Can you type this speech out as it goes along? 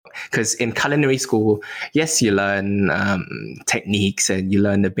Because in culinary school, yes, you learn techniques and you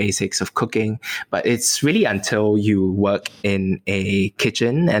learn the basics of cooking, but it's really until you work in a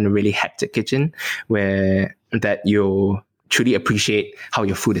kitchen, and a really hectic kitchen, where that you'll truly appreciate how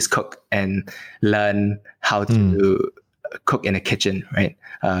your food is cooked and learn how to cook in a kitchen, right?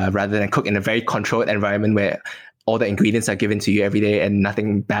 Rather than cook in a very controlled environment where all the ingredients are given to you every day and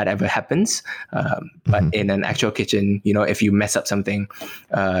nothing bad ever happens. But in an actual kitchen, if you mess up something,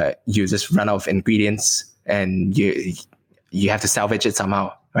 you just run out of ingredients and you have to salvage it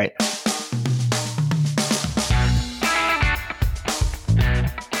somehow, right?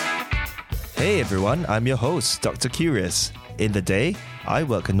 Hey everyone, I'm your host, Dr. Curious. In the day, I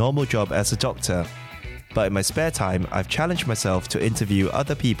work a normal job as a doctor. But in my spare time, I've challenged myself to interview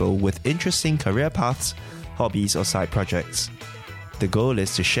other people with interesting career paths, hobbies or side projects. The goal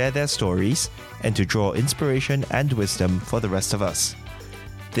is to share their stories and to draw inspiration and wisdom for the rest of us.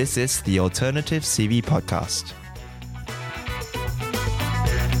 This is the Alternative CV Podcast.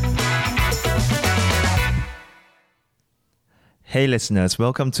 Hey listeners,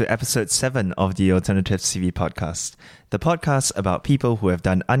 welcome to episode 7 of the Alternative CV Podcast, the podcast about people who have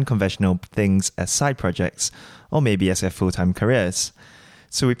done unconventional things as side projects or maybe as their full-time careers.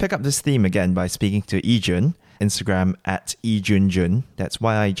 So we pick up this theme again by speaking to Yijun, Instagram at Yijunjun, that's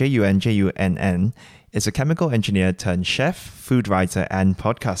Yijunjunn, is a chemical engineer turned chef, food writer and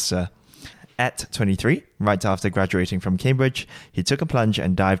podcaster. At 23, right after graduating from Cambridge, he took a plunge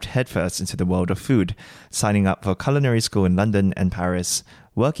and dived headfirst into the world of food, signing up for culinary school in London and Paris,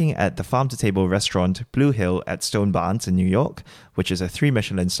 working at the farm-to-table restaurant Blue Hill at Stone Barns in New York, which is a 3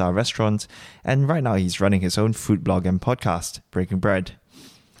 Michelin star restaurant, and right now he's running his own food blog and podcast, Breaking Bread.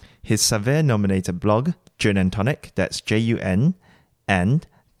 His Saveur-nominated blog, Jun and Tonic, that's Jun and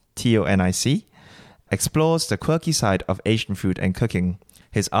Tonic, explores the quirky side of Asian food and cooking.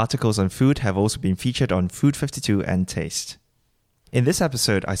 His articles on food have also been featured on Food 52 and Taste. In this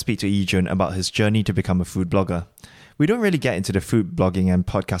episode, I speak to Yijun about his journey to become a food blogger. We don't really get into the food blogging and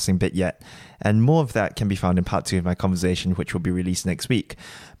podcasting bit yet, and more of that can be found in part 2 of my conversation, which will be released next week.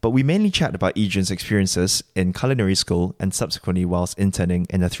 But we mainly chat about Yijun's experiences in culinary school and subsequently whilst interning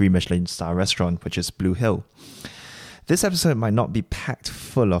in a 3 Michelin star restaurant, which is Blue Hill. This episode might not be packed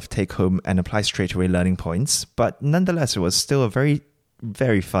full of take-home and apply straight-away learning points, but nonetheless, it was still a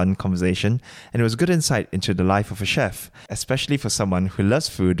very fun conversation, and it was good insight into the life of a chef, especially for someone who loves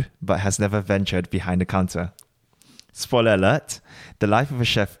food but has never ventured behind the counter. Spoiler alert, the life of a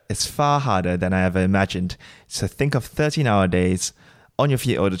chef is far harder than I ever imagined, so think of 13-hour days, on your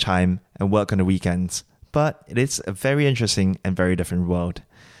feet all the time, and work on the weekends. But it is a very interesting and very different world.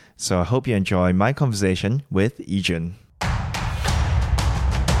 So I hope you enjoy my conversation with Yijun.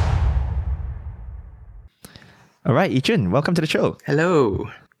 All right, Yijun, welcome to the show. Hello.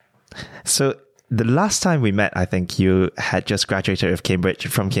 So the last time we met, I think you had just graduated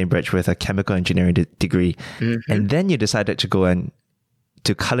from Cambridge with a chemical engineering degree. Mm-hmm. And then you decided to go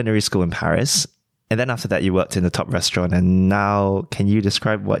to culinary school in Paris. And then after that, you worked in a top restaurant. And now, can you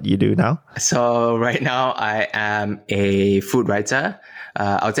describe what you do now? So right now, I am a food writer.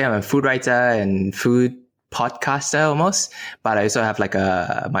 I would say I'm a food writer and food podcaster almost, but I also have like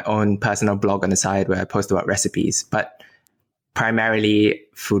my own personal blog on the side where I post about recipes, but primarily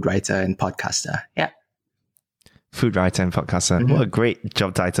food writer and podcaster. Yeah. Food writer and podcaster. Mm-hmm. What a great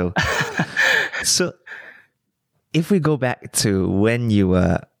job title. So if we go back to when you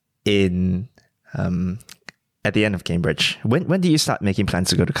were in, at the end of Cambridge, when did you start making plans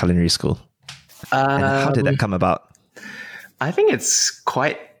to go to culinary school? And how did that come about? I think it's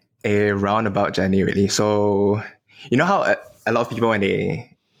quite a roundabout journey, really. So, you know how a lot of people, when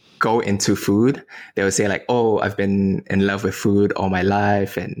they go into food, they will say like, oh, I've been in love with food all my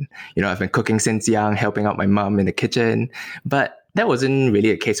life. And, I've been cooking since young, helping out my mom in the kitchen. But that wasn't really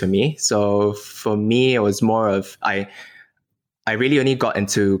the case for me. So for me, it was more of, I really only got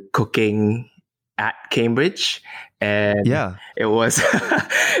into cooking at Cambridge. And it was,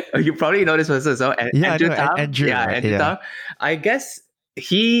 you probably know this person. So Andrew Tam. Andrew Tam. I guess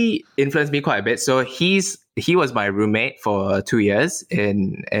he influenced me quite a bit. So he was my roommate for 2 years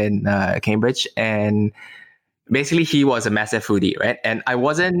in Cambridge, and basically he was a massive foodie, right? And I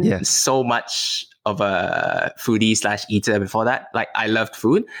wasn't so much of a foodie / eater before that. Like, I loved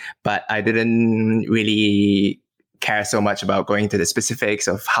food, but I didn't really care so much about going into the specifics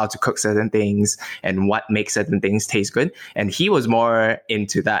of how to cook certain things and what makes certain things taste good. And he was more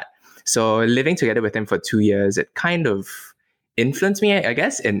into that. So living together with him for 2 years, it kind of influenced me, I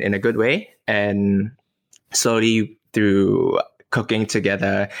guess, in a good way. And slowly through cooking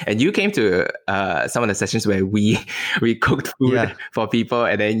together, and you came to some of the sessions where we cooked food for people,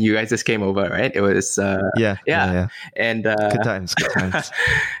 and then you guys just came over, right? It was and good times.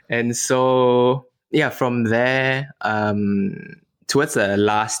 and so from there, towards the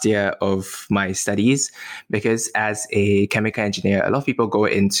last year of my studies, because as a chemical engineer, a lot of people go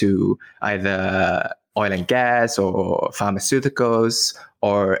into either oil and gas or pharmaceuticals,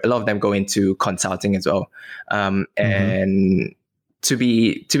 or a lot of them go into consulting as well. And to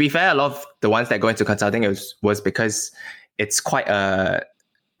be fair, a lot of the ones that go into consulting was because it's quite a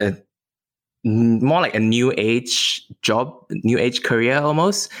more like a new age job, new age career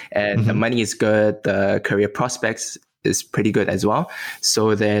almost. And the money is good. The career prospects is pretty good as well.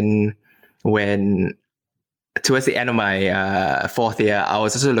 So then when towards the end of my fourth year, I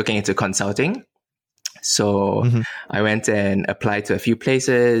was also looking into consulting. So I went and applied to a few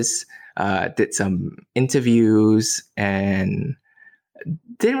places, did some interviews, and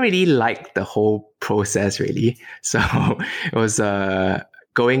didn't really like the whole process really. So it was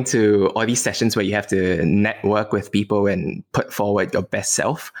going to all these sessions where you have to network with people and put forward your best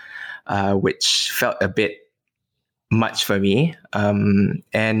self, which felt a bit much for me.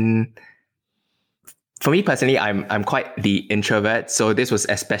 And for me personally, I'm quite the introvert, so this was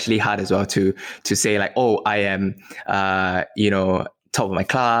especially hard as well to say like, oh, I am top of my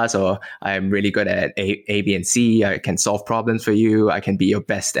class, or I'm really good at A, B, and C. I can solve problems for you. I can be your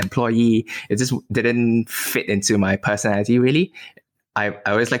best employee. It just didn't fit into my personality really. I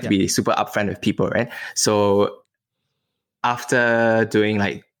always like to be super upfront with people, right? So after doing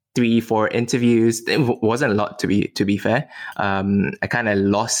like 3-4 interviews, it wasn't a lot to be fair. I kind of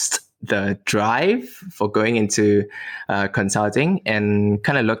lost the drive for going into consulting, and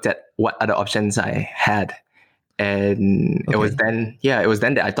kind of looked at what other options I had. And it was then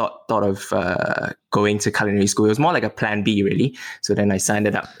that I thought of going to culinary school. It was more like a plan B really. So then I signed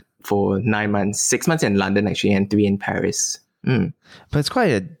it up for 9 months, 6 months in London actually, and 3 in Paris. But it's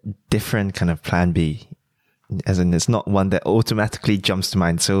quite a different kind of plan B, as in it's not one that automatically jumps to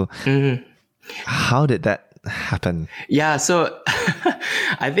mind. So how did that happen? Yeah, so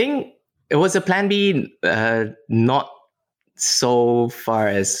I think it was a plan B, not so far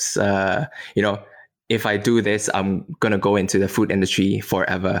as, if I do this, I'm going to go into the food industry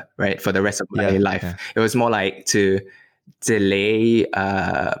forever, right? For the rest of my life. Yeah. It was more like to delay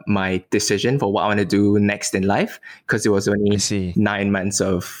my decision for what I want to do next in life, because it was only 9 months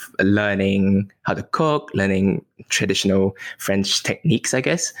of learning how to cook, learning traditional French techniques, I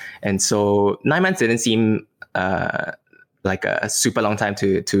guess. And so 9 months didn't seem like a super long time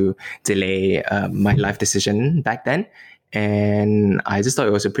to delay my life decision back then. And I just thought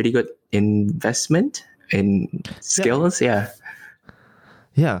it was a pretty good investment in skills. Yeah.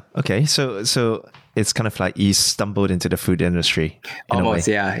 Okay. So it's kind of like you stumbled into the food industry. Almost.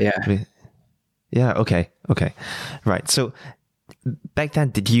 Yeah. Okay. Right. So back then,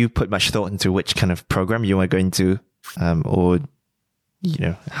 did you put much thought into which kind of program you were going to, or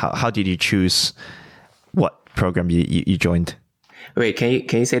how did you choose what program you joined? Wait, can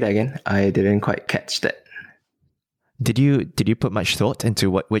you say that again? I didn't quite catch that. Did you put much thought into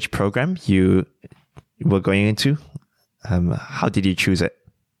which program you were going into? How did you choose it?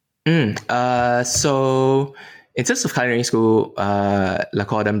 So in terms of culinary school, Le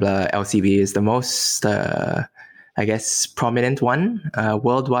Cordon Bleu LCB is the most, I guess, prominent one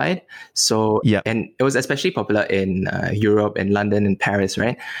worldwide. So and it was especially popular in Europe, in London, and Paris,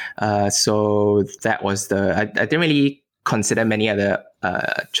 right? So that was I didn't really consider many other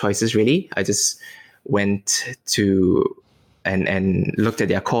choices really. I just went to and looked at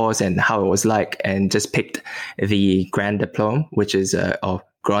their course and how it was like, and just picked the Grand Diplôme, which is or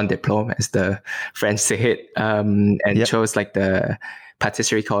Grand Diplôme as the French say it, and chose like the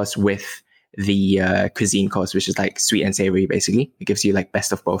patisserie course with the cuisine course, which is like sweet and savory. Basically, it gives you like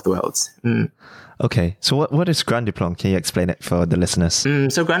best of both worlds. Okay, so what is Grand Diplôme? Can you explain it for the listeners?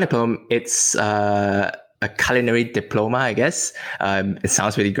 So Grand Diplôme, it's a culinary diploma, I guess. It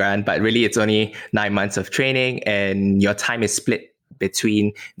sounds really grand, but really it's only 9 months of training, and your time is split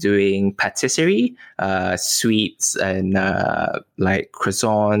between doing patisserie, sweets, and like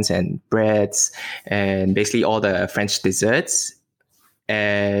croissants and breads, and basically all the French desserts.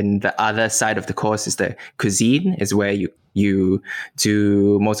 And the other side of the course is the cuisine, is where you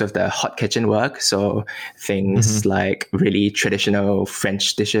do most of the hot kitchen work. So things like really traditional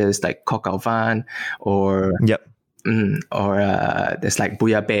French dishes like coq au vin, or there's like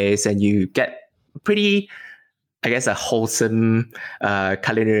bouillabaisse, and you get pretty, I guess, a wholesome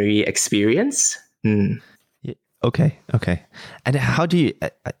culinary experience. Okay. And how do you,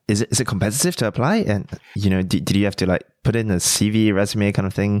 is it competitive to apply? And, did you have to like put in a CV, resume kind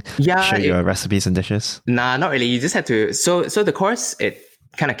of thing? Yeah, Show your recipes and dishes? Nah, not really. You just have to. So the course, it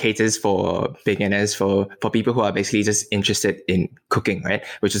kind of caters for beginners, for people who are basically just interested in cooking, right?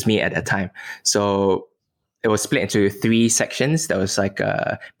 Which was me at that time. So it was split into 3 sections. There was like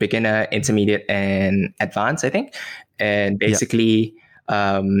a beginner, intermediate, and advanced, I think. And basically,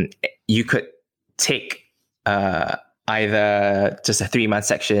 you could take either just a 3-month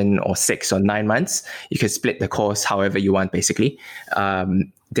section or 6 or 9 months. You could split the course however you want, basically,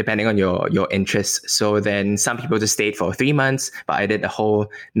 depending on your interests. So then some people just stayed for 3 months, but I did the whole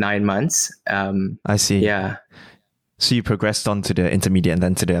 9 months. I see. Yeah. So you progressed on to the intermediate and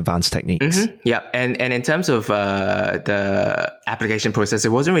then to the advanced techniques. Mm-hmm. Yeah. And in terms of the application process, it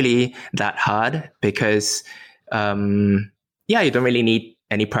wasn't really that hard because, you don't really need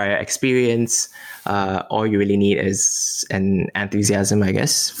any prior experience. All you really need is an enthusiasm, I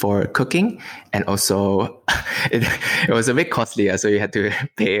guess, for cooking. And also, it was a bit costly, so you had to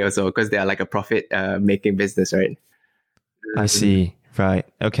pay also because they are like a profit making business, right? I see. Right.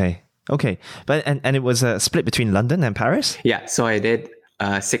 Okay. But and it was a split between London and Paris? Yeah. So I did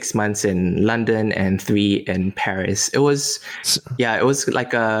 6 months in London and 3 in Paris. It was more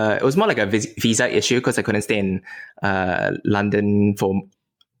like a visa issue because I couldn't stay in London for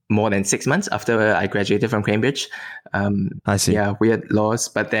more than 6 months after I graduated from Cambridge. I see. Yeah, weird laws.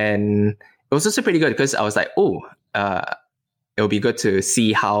 But then it was also pretty good because I was like, it'll be good to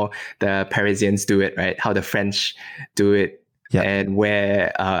see how the Parisians do it, right? How the French do it. Yeah. And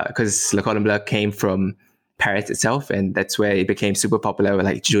where, because Le Cordon Bleu came from Paris itself, and that's where it became super popular with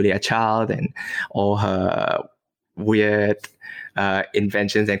like Julia Child and all her weird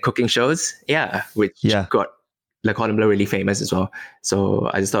inventions and cooking shows. Yeah, which got Le Cordon Bleu really famous as well. So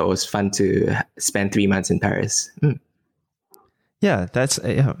I just thought it was fun to spend 3 months in Paris. Yeah, that's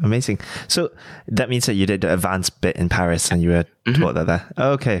amazing. So that means that you did the advanced bit in Paris and you were taught that there.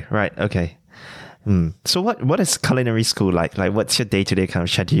 Okay, right. Okay. So what is culinary school like? Like, what's your day-to-day kind of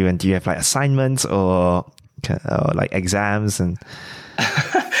schedule? And do you have like assignments or like exams? And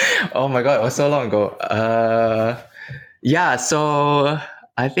oh my God, it was so long ago. So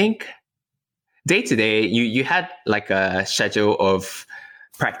I think day to day, you had like a schedule of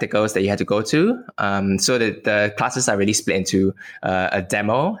practicals that you had to go to. So the classes are really split into a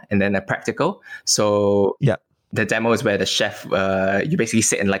demo and then a practical. So the demo is where the chef, you basically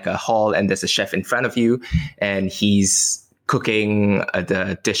sit in like a hall and there's a chef in front of you and he's cooking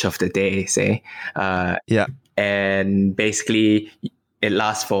the dish of the day, say. And basically it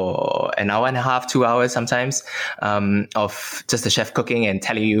lasts for an hour and a half, 2 hours sometimes, of just the chef cooking and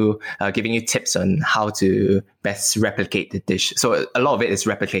telling you, giving you tips on how to best replicate the dish. So a lot of it is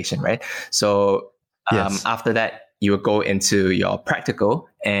replication, right? So after that, you will go into your practical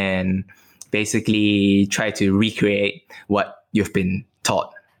and basically try to recreate what you've been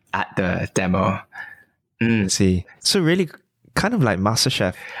taught at the demo. I see. So really kind of like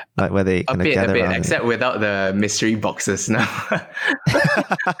MasterChef, like where they kind of gather around. Except without the mystery boxes now.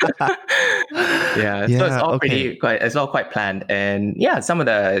 So it's all quite planned. And some of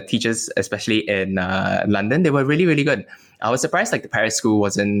the teachers, especially in London, they were really, really good. I was surprised like the Paris school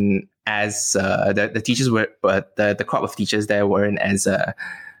wasn't as, the teachers were, but the crop of teachers there weren't as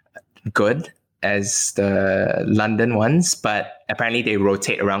good as the London ones, but apparently they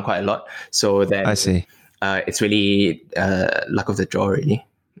rotate around quite a lot. So then I see. It's really luck of the draw, really.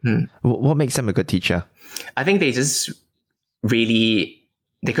 What makes them a good teacher? I think they just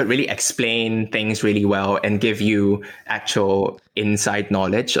they could really explain things really well and give you actual inside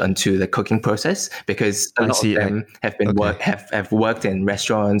knowledge onto the cooking process, because a lot of them have worked in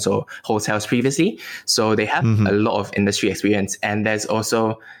restaurants or hotels previously. So they have a lot of industry experience. And they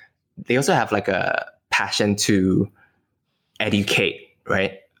also have like a passion to educate,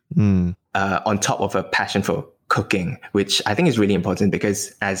 right? On top of a passion for cooking, which I think is really important,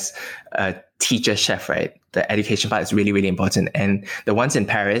 because as a teacher chef, right, the education part is really, really important. And the ones in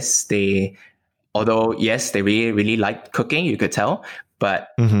Paris, they really, really liked cooking, you could tell, but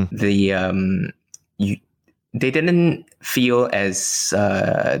they didn't feel as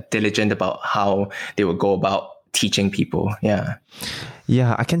diligent about how they would go about teaching people.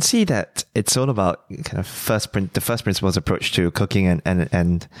 Yeah, I can see that it's all about kind of the first principles approach to cooking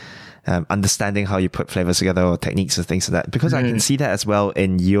and understanding how you put flavors together or techniques and things like that. Because I can see that as well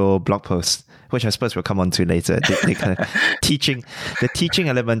in your blog post, which I suppose we'll come on to later. The kind of teaching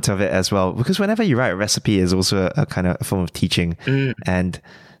element of it as well. Because whenever you write a recipe is also a kind of a form of teaching. And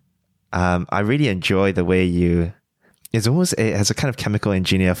I really enjoy the way you it has a kind of chemical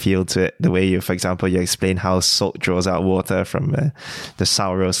engineer feel to it. The way you, for example, you explain how salt draws out water from the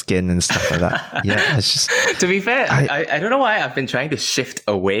sourdough skin and stuff like that. Yeah, it's just. To be fair, I don't know why I've been trying to shift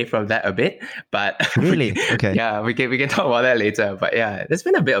away from that a bit, but really, okay, yeah, we can talk about that later. But yeah, there's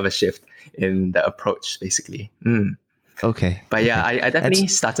been a bit of a shift in the approach, basically. Okay. But yeah, I definitely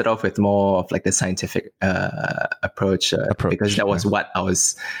started off with more of like the scientific approach because that was what I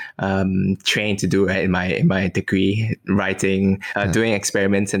was trained to do, right, in my degree, writing, doing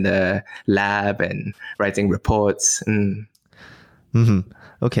experiments in the lab and writing reports.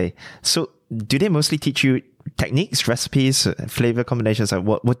 Okay. So do they mostly teach you techniques, recipes, flavor combinations? Like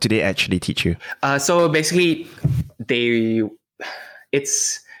what do they actually teach you? So basically,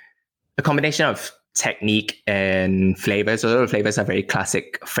 it's a combination of technique and flavors. So the flavors are very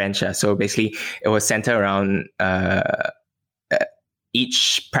classic French. So basically, it was centered around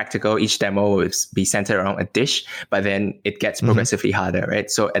each demo will be centered around a dish, but then it gets progressively harder,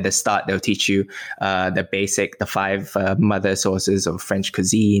 right? So at the start, they'll teach you the 5 mother sauces of French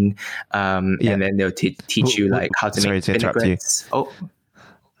cuisine, and then they'll teach you like how to make vinaigrettes.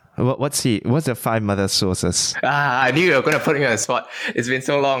 What's the 5 mother sauces? I knew you were going to put me on the spot. It's been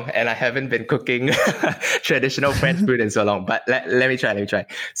so long and I haven't been cooking traditional French food in so long, but let me try.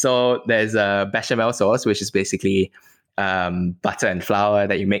 So there's a bechamel sauce, which is basically butter and flour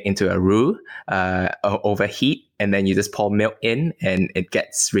that you make into a roux over heat, and then you just pour milk in and it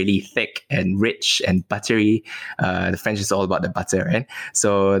gets really thick and rich and buttery. The French is all about the butter, right?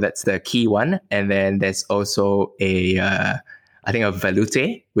 So that's the key one. And then there's also I think a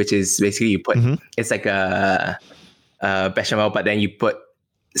velouté, which is basically you put, it's like a bechamel, but then you put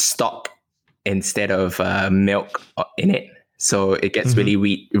stock instead of milk in it. So it gets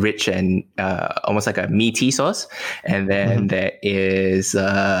really rich and almost like a meaty sauce. And then there is,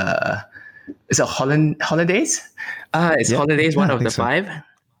 it's a hollandaise. It's hollandaise, one of the 5.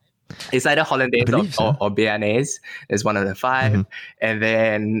 It's either hollandaise or béarnaise is one of the 5. And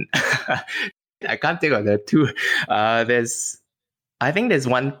then I can't think of the 2. I think there's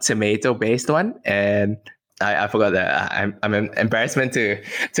one tomato-based one, and I forgot that. I'm an embarrassment to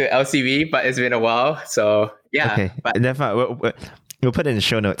LCV, but it's been a while, so yeah. Okay, but we'll put it in the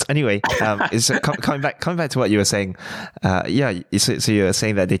show notes. Anyway, coming back to what you were saying. So you were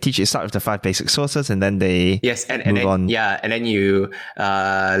saying that they teach you start with the 5 basic sauces, and then they move on. Yeah, and then you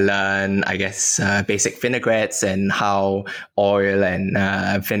learn, I guess, basic vinaigrettes and how oil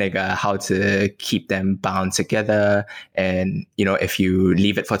and vinegar, how to keep them bound together. And if you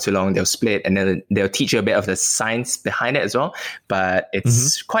leave it for too long, they'll split, and then they'll teach you a bit of the science behind it as well. But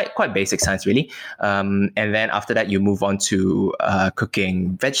it's quite basic science, really. And then after that, you move on to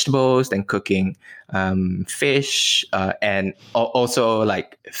cooking vegetables, then cooking fish, and also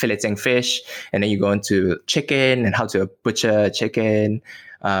like filleting fish. And then you go into chicken and how to butcher chicken,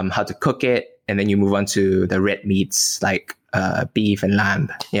 how to cook it. And then you move on to the red meats like beef and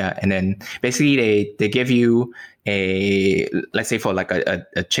lamb. Yeah. And then basically they give you let's say for like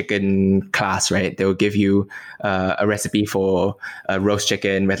a chicken class, right? They'll give you a recipe for a roast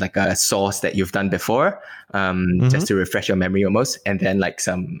chicken with like a sauce that you've done before, just to refresh your memory almost. And then like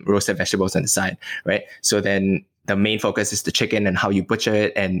some roasted vegetables on the side, right? So then the main focus is the chicken and how you butcher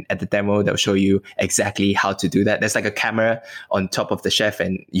it. And at the demo, they'll show you exactly how to do that. There's like a camera on top of the chef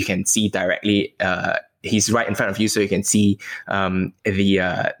and you can see directly, he's right in front of you, so you can see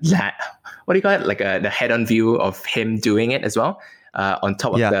what do you call it? Like the head-on view of him doing it as well, on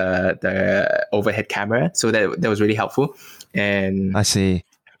top of the overhead camera. So that was really helpful. And I see.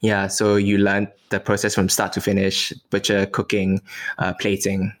 Yeah, so you learn the process from start to finish: butcher, cooking,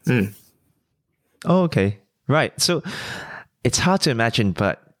 plating. Oh, okay, right. So it's hard to imagine,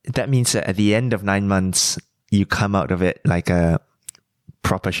 but that means that at the end of 9 months, you come out of it like a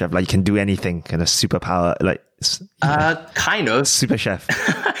proper chef, like you can do anything, kind of superpower, like kind of super chef.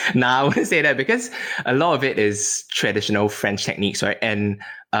 Nah, I wouldn't say that, because a lot of it is traditional French techniques, right? And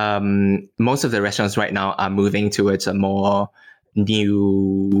most of the restaurants right now are moving towards a more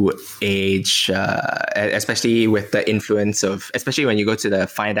new age, especially with the influence of, especially when you go to the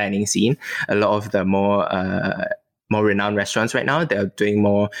fine dining scene, a lot of the more renowned restaurants right now, they're doing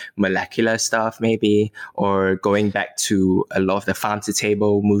more molecular stuff maybe, or going back to a lot of the farm to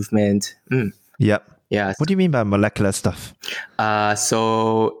table movement. Yep. Yeah. What do you mean by molecular stuff?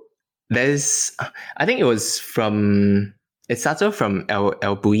 So there's, I think it started from El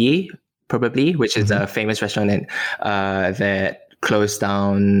Bulli, probably, which is a famous restaurant that closed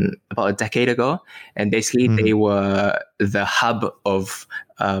down about a decade ago. And basically they were the hub of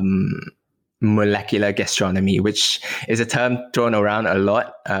molecular gastronomy, which is a term thrown around a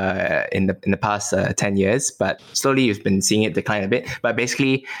lot in the past 10 years, but slowly you've been seeing it decline a bit. But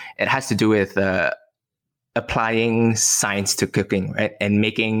basically, it has to do with applying science to cooking, right? And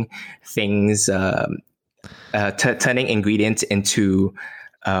making things, turning ingredients into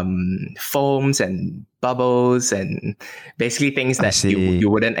foams and bubbles and basically things that you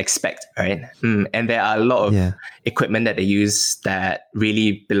wouldn't expect, right? And there are a lot of equipment that they use that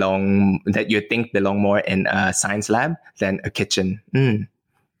really that you think belong more in a science lab than a kitchen.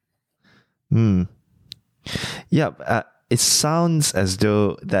 Yeah, it sounds as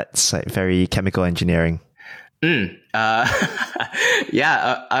though that's like very chemical engineering. Yeah,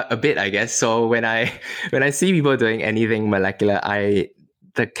 a bit, I guess. So when I see people doing anything molecular,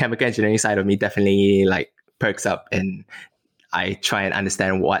 the chemical engineering side of me definitely like perks up, and I try and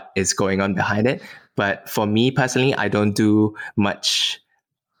understand what is going on behind it. But for me personally, I don't do much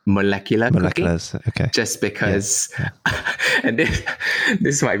molecular cooking, okay, just because, and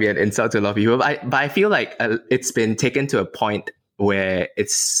this might be an insult to a lot of people, but I feel like it's been taken to a point where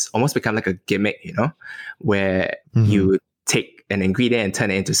it's almost become like a gimmick, you know, where you take an ingredient and turn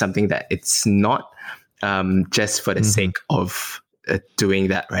it into something that it's not, just for the sake of doing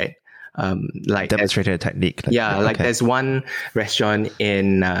that, right? Like demonstrated a technique. Like there's one restaurant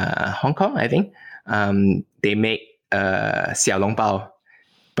in Hong Kong, I think. They make xiao long bao,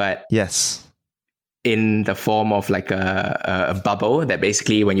 but in the form of like a bubble that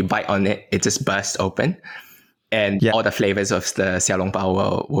basically when you bite on it, it just bursts open. And all the flavors of the xiao long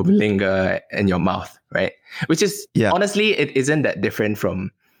bao will linger in your mouth, right? Which is, honestly, it isn't that different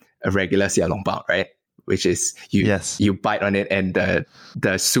from a regular xiao long bao, right? Which is you bite on it and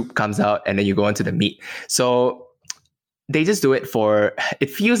the soup comes out and then you go into the meat. So they just do it it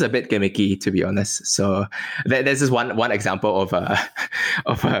feels a bit gimmicky, to be honest. So there's just one example of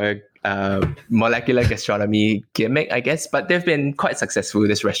a molecular gastronomy gimmick, I guess. But they've been quite successful,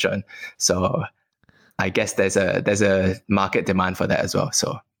 this restaurant. So I guess there's a market demand for that as well.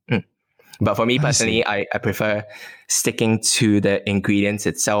 So, but for me personally, I prefer sticking to the ingredients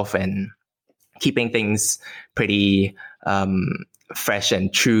itself and keeping things pretty fresh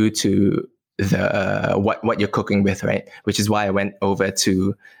and true to the what you're cooking with, right? Which is why I went over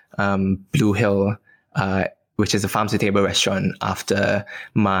to Blue Hill, which is a farm to table restaurant after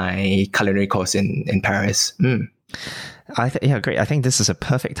my culinary course in Paris. Great. I think this is a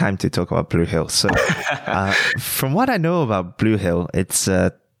perfect time to talk about Blue Hill. So, from what I know about Blue Hill, it's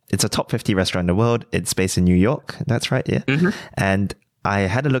a top 50 restaurant in the world. It's based in New York. That's right, yeah. And I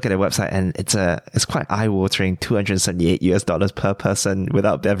had a look at their website, and it's quite eye-watering, $278 per person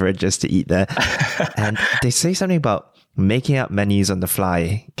without beverages to eat there. And they say something about making up menus on the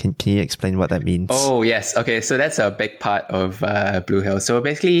fly. Can you explain what that means? Oh yes, okay. So that's a big part of Blue Hill. So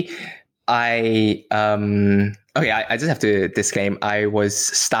basically, I just have to disclaim, I was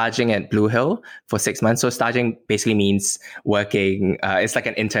staging at Blue Hill for 6 months. So staging basically means working, it's like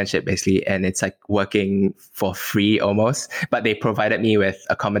an internship basically, and it's like working for free almost, but they provided me with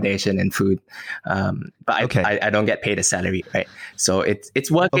accommodation and food. But I don't get paid a salary, right? So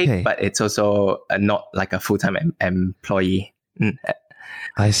it's working, but it's also not like a full-time employee.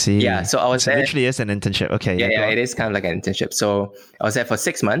 I see. Yeah, so I was there. It literally is an internship. Okay. Yeah, it is kind of like an internship. So I was there for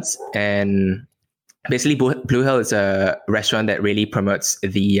 6 months, and basically Blue Hill is a restaurant that really promotes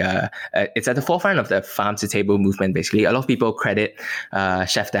it's at the forefront of the farm to table movement. Basically, a lot of people credit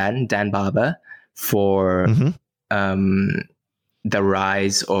Chef Dan Barber for the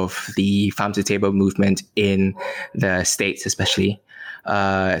rise of the farm to table movement in the States, especially.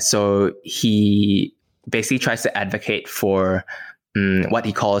 So he basically tries to advocate for what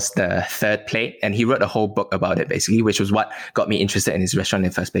he calls the third plate, and he wrote a whole book about it basically, which was what got me interested in his restaurant in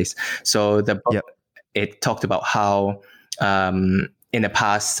the first place. So the book, it talked about how in the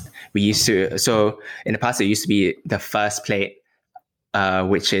past it used to be the first plate,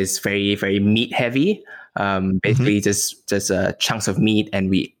 which is very, very meat heavy, basically just chunks of meat, and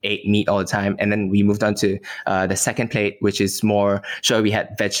we ate meat all the time. And then we moved on to the second plate, which is more, sure, we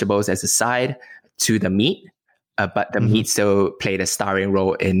had vegetables as a side to the meat, but the meat still played a starring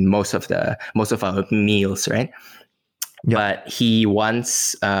role in most of our meals, right? But he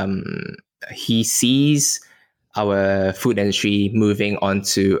wants he sees our food industry moving on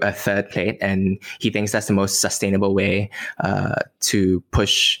to a third plate, and he thinks that's the most sustainable way to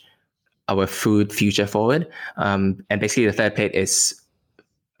push our food future forward. And basically the third plate is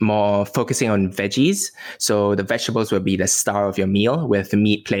more focusing on veggies. So the vegetables will be the star of your meal, with the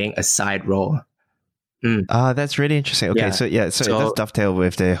meat playing a side role. That's really interesting. Okay, Yeah. so it does dovetail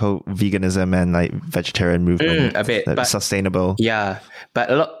with the whole veganism and like vegetarian movement, a bit, but sustainable. yeah, but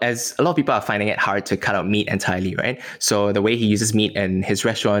a lot of people are finding it hard to cut out meat entirely, right? So the way he uses meat in his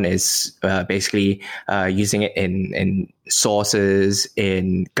restaurant is basically using it in sauces,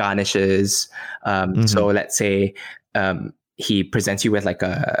 in garnishes. So let's say he presents you with like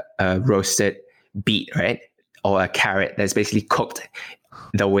a roasted beet, right, or a carrot that's basically cooked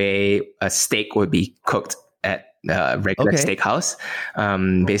the way a steak would be cooked at a regular steakhouse.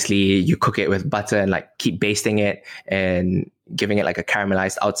 Basically, you cook it with butter and like keep basting it and giving it like a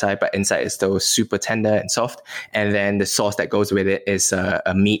caramelized outside, but inside is still super tender and soft. And then the sauce that goes with it is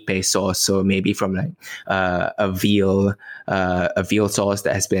a meat-based sauce. So maybe from like a veal sauce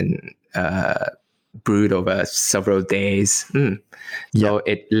that has been brewed over several days. So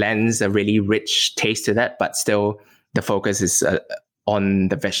it lends a really rich taste to that, but still the focus is on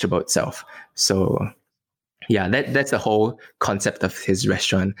the vegetable itself. So yeah, that's the whole concept of his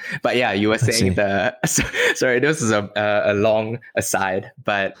restaurant. But yeah, you were saying sorry, this is a long aside,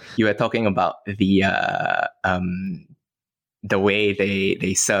 but you were talking about the way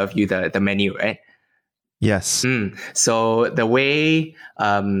they serve you the menu, right? Yes. So the way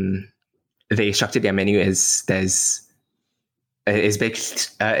they structure their menu is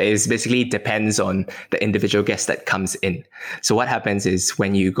basically depends on the individual guest that comes in. So what happens is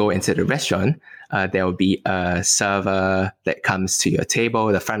when you go into the restaurant, there will be a server that comes to your table,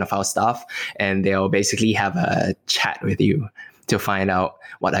 the front of house staff, and they'll basically have a chat with you to find out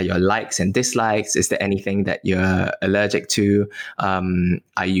what are your likes and dislikes. Is there anything that you're allergic to?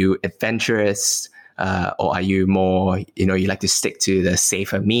 Are you adventurous? Or are you more, you like to stick to the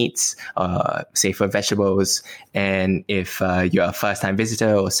safer meats, safer vegetables? And if you're a first-time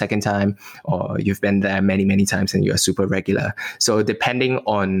visitor or second time, or you've been there many, many times and you're super regular. So depending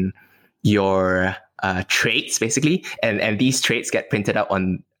on your traits, basically, and these traits get printed out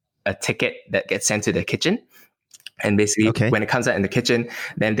on a ticket that gets sent to the kitchen. And basically, when it comes out in the kitchen,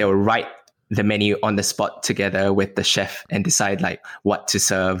 then they'll write the menu on the spot together with the chef and decide like what to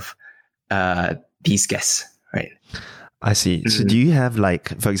serve these guests, right? I see. So do you have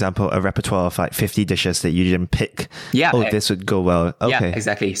like, for example, a repertoire of like 50 dishes that you didn't pick? Yeah. Oh, this would go well. Okay. Yeah,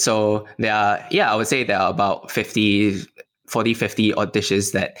 exactly. So I would say there are about 50 odd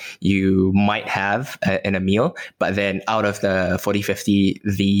dishes that you might have in a meal. But then out of the 40, 50,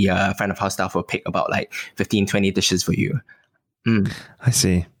 the front of house staff will pick about like 15, 20 dishes for you. I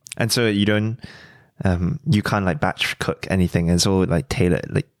see. And so you don't, you can't like batch cook anything. It's all like tailored,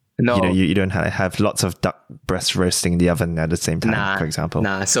 like, no, you don't have lots of duck breast roasting in the oven at the same time, for example.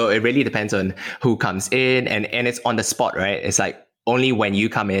 So it really depends on who comes in, and it's on the spot, right? It's like only when you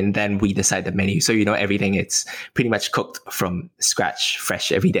come in, then we decide the menu. So everything, it's pretty much cooked from scratch,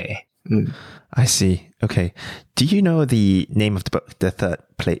 fresh every day. I see. Okay. Do you know the name of the book, The Third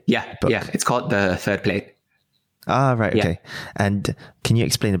Plate? Yeah, book? Yeah. It's called The Third Plate. Ah, right. Okay. Yeah. And can you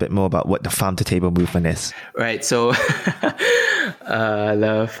explain a bit more about what the farm to table movement is? Right. So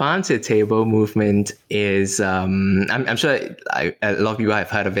the farm to table movement is, I'm sure a lot of people have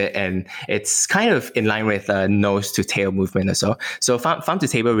heard of it, and it's kind of in line with nose to tail movement or so. So farm to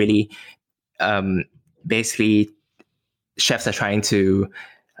table really, basically chefs are trying to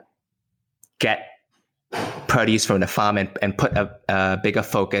get produce from the farm and put a bigger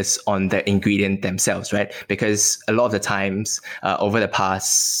focus on the ingredient themselves, right? Because a lot of the times over the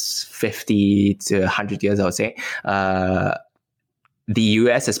past 50 to 100 years, I would say, the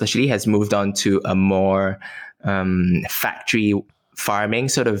US especially has moved on to a more factory farming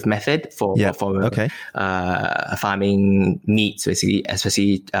sort of method for farming meats, basically,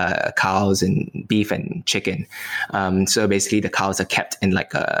 especially cows and beef and chicken. So basically the cows are kept in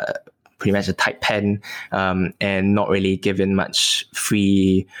like pretty much a tight pen, and not really given much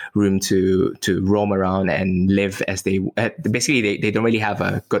free room to roam around and live as they basically they don't really have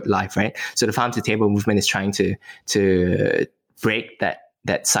a good life, right? So the farm to table movement is trying to break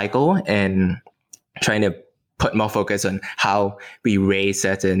that cycle and trying to put more focus on how we raise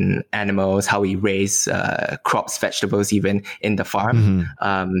certain animals, how we raise crops, vegetables, even in the farm.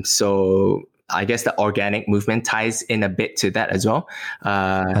 So I guess the organic movement ties in a bit to that as well.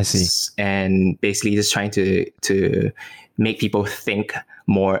 I see. And basically just trying to make people think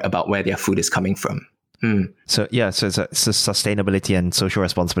more about where their food is coming from. So it's a sustainability and social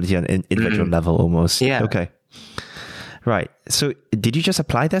responsibility on an individual level almost. Yeah. Okay. Right. So did you just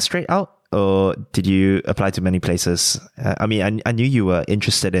apply that straight out, or did you apply to many places? I mean, I knew you were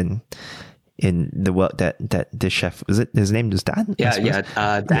interested in the work that the chef, was it, his name was Dan?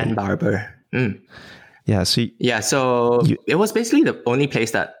 Dan Barber. Yeah. So it was basically the only place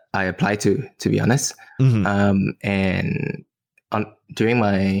that I applied to be honest. And during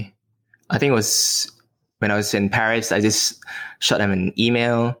my, I think it was when I was in Paris, I just shot them an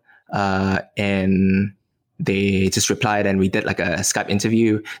email, and they just replied, and we did like a Skype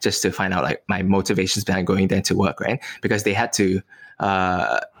interview just to find out like my motivations behind going there to work, right? Because they had to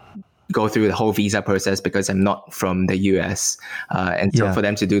go through the whole visa process because I'm not from the US. And so for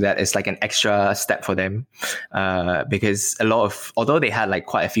them to do that, it's like an extra step for them. Because although they had like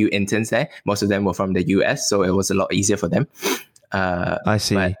quite a few interns there, most of them were from the US. So it was a lot easier for them. I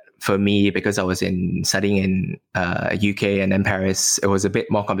see. But for me, because I was studying in UK and then Paris, it was a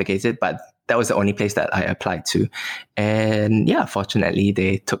bit more complicated, but that was the only place that I applied to. And yeah, fortunately,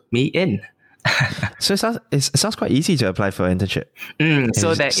 they took me in. So it sounds quite easy to apply for an internship.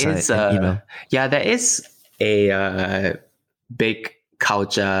 So there is a big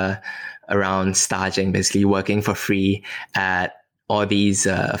culture around staging, basically working for free at all these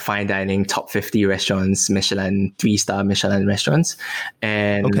fine dining top 50 restaurants, Michelin, 3-star Michelin restaurants.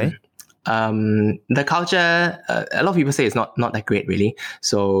 And the culture, a lot of people say it's not that great really.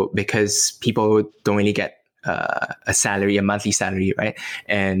 So because people don't really get a monthly salary, right?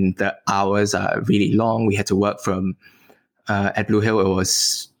 And the hours are really long. We had to work from, at Blue Hill, it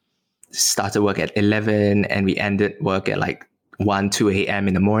was started work at 11 and we ended work at like 2 a.m.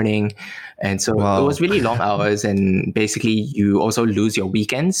 in the morning. And so it was really long hours. And basically you also lose your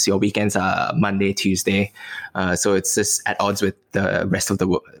weekends. Your weekends are Monday, Tuesday. So it's just at odds with the rest of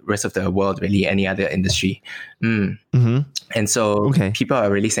the world, really, any other industry. And so people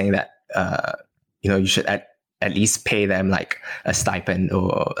are really saying that, you should at least pay them like a stipend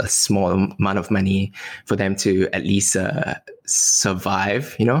or a small amount of money for them to at least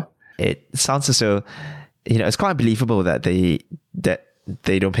survive, It sounds as though, it's quite unbelievable that they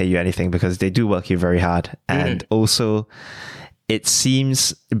don't pay you anything because they do work you very hard. And also it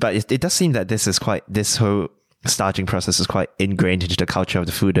seems, but it does seem that this whole staging process is quite ingrained into the culture of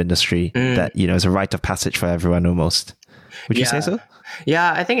the food industry, that, it's a rite of passage for everyone almost. Would you say so?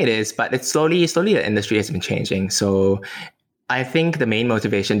 Yeah, I think it is, but it's slowly the industry has been changing. So I think the main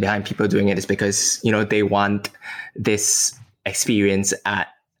motivation behind people doing it is because, they want this experience at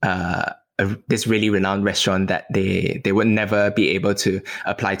this really renowned restaurant that they would never be able to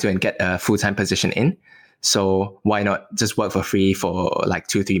apply to and get a full-time position in. So why not just work for free for like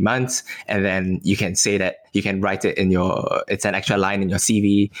 2-3 months, and then you can say that you can write it it's an extra line in your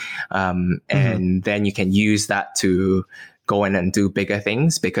CV, and then you can use that to go in and do bigger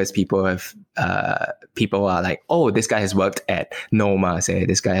things, because people are like, oh, this guy has worked at Noma, say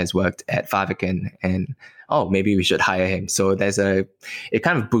this guy has worked at Faviken, and maybe we should hire him. So it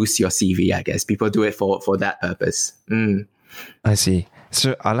kind of boosts your CV, I guess. People do it for that purpose. I see.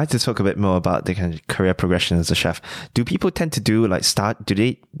 So I'd like to talk a bit more about the kind of career progression as a chef. Do people tend to do do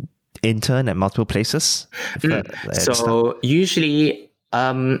they intern at multiple places? So usually,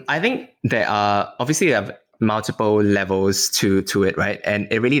 I think there are multiple levels to it, right? And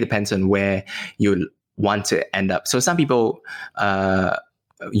it really depends on where you want to end up. So some people,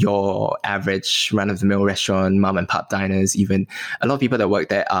 your average run-of-the-mill restaurant, mom and pop diners, even a lot of people that work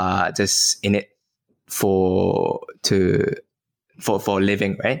there are just in it for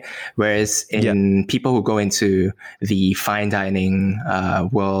living, right? Whereas in people who go into the fine dining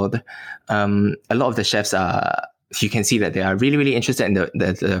world, a lot of the chefs you can see that they are really, really interested in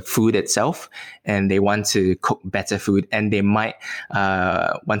the food itself, and they want to cook better food, and they might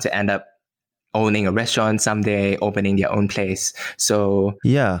want to end up owning a restaurant someday, opening their own place. So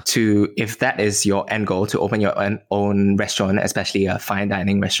if that is your end goal, to open your own restaurant, especially a fine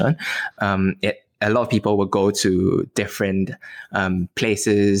dining restaurant, a lot of people will go to different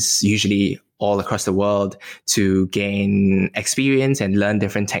places, usually all across the world, to gain experience and learn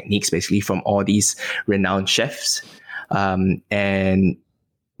different techniques, basically from all these renowned chefs, and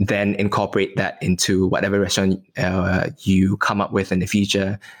then incorporate that into whatever restaurant you come up with in the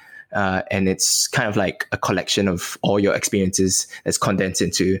future. And it's kind of like a collection of all your experiences that's condensed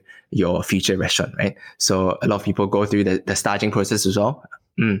into your future restaurant, right? So a lot of people go through the staging process as well.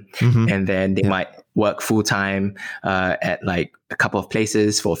 And then they might work full-time at like a couple of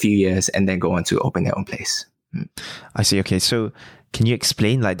places for a few years, and then go on to open their own place. I see. Okay, so can you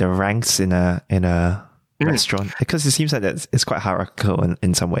explain like the ranks in a restaurant? Because it seems like it's quite hierarchical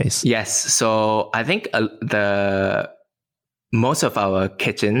in some ways. Yes. So I think most of our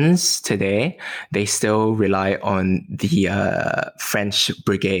kitchens today, they still rely on the French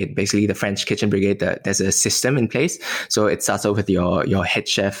brigade, basically the French kitchen brigade. There's a system in place. So it starts off with your head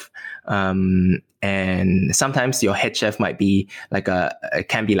chef. And sometimes your head chef might be it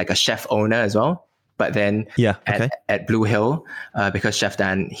can be like a chef owner as well. But then at Blue Hill, because Chef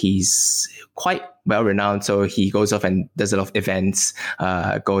Dan, he's quite well renowned, so he goes off and does a lot of events,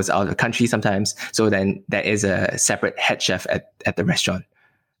 goes out of the country sometimes. So then there is a separate head chef at the restaurant.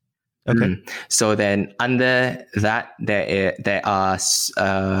 Okay. So then under that, there are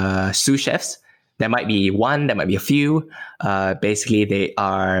sous chefs. There might be one, there might be a few. Basically, they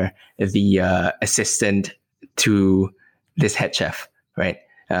are the assistant to this head chef, right?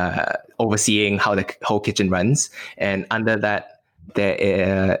 Overseeing how the whole kitchen runs. And under that,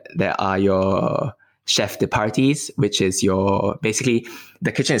 there are your chef de parties, which is basically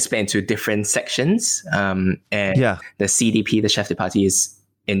the kitchen is split into different sections. And the CDP, the chef de partie, is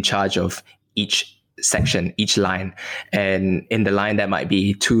in charge of each section, each line. And in the line, there might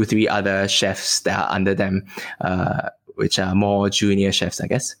be 2-3 other chefs that are under them, which are more junior chefs, I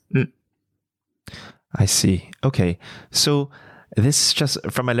guess. I see. Okay. So this is just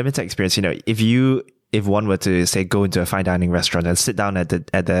from my limited experience, if one were to say go into a fine dining restaurant and sit down at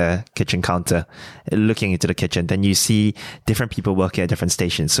the kitchen counter, looking into the kitchen, then you see different people working at different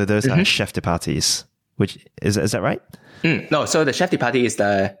stations. So those are chef de parties, which is that right? No, so the chef de partie is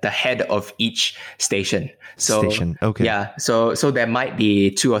the head of each station. Okay. Yeah, so there might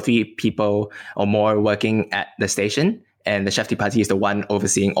be 2 or 3 people or more working at the station, and the chef de partie is the one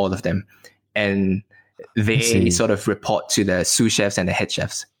overseeing all of them, and they sort of report to the sous chefs and the head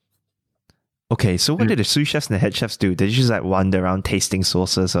chefs. Okay, so what do the sous chefs and the head chefs do? They just like wander around tasting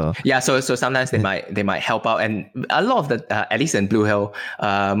sauces, or so sometimes they might help out, and a lot of the at least in Blue Hill,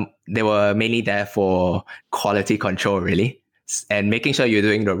 they were mainly there for quality control, really, and making sure you're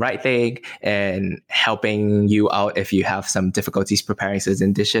doing the right thing and helping you out if you have some difficulties preparing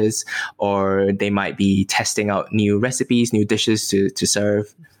certain dishes, or they might be testing out new recipes, new dishes to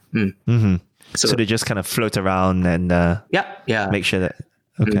serve. So they just kind of float around and make sure that.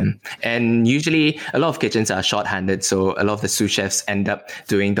 Okay. And usually a lot of kitchens are short-handed, so a lot of the sous chefs end up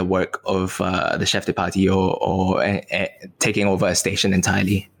doing the work of the chef de partie or taking over a station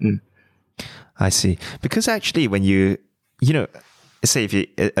entirely. I see. Because actually when say if you,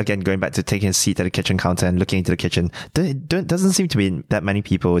 again, going back to taking a seat at the kitchen counter and looking into the kitchen, doesn't seem to be that many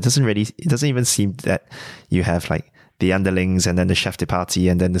people. It doesn't even seem that you have like the underlings and then the chef de partie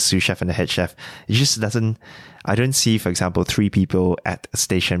and then the sous chef and the head chef. It just doesn't, I don't see, for example, 3 people at a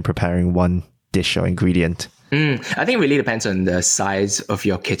station preparing one dish or ingredient. I think it really depends on the size of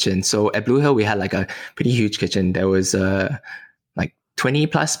your kitchen. So at Blue Hill, we had like a pretty huge kitchen. There was like 20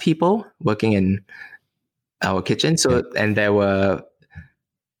 plus people working in our kitchen. So, and there were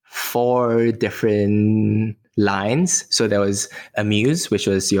 4 different lines. So there was amuse, which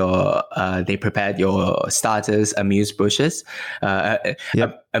was your they prepared your starters, amuse bushes,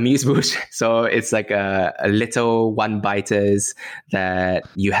 amuse bush. So it's like a little one-biters that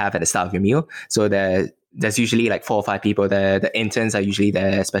you have at the start of your meal. So there's usually like 4 or 5 people there. The interns are usually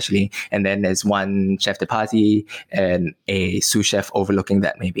there, especially. And then there's one chef de partie and a sous chef overlooking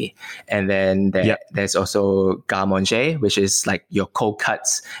that maybe. And then there's also garde manger, which is like your cold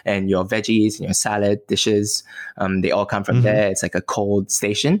cuts and your veggies and your salad dishes. They all come from there. It's like a cold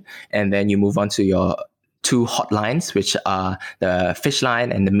station. And then you move on to your 2 hot lines, which are the fish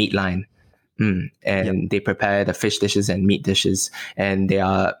line and the meat line. And they prepare the fish dishes and meat dishes. And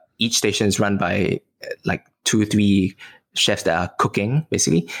each station is run by like 2-3 chefs that are cooking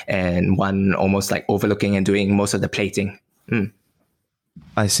basically, and one almost like overlooking and doing most of the plating.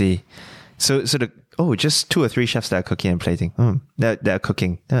 I see. So just 2 or 3 chefs that are cooking and plating. That are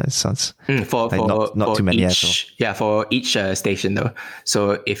cooking. That sounds for not too many at all. Yeah, for each station though.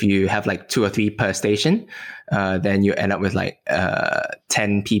 So if you have like 2 or 3 per station, then you end up with like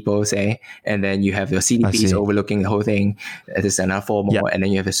 10 people, say, and then you have your CDPs overlooking the whole thing. There's another 4 more, and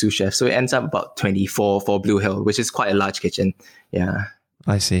then you have a sous chef. So it ends up about 24 for Blue Hill, which is quite a large kitchen. Yeah,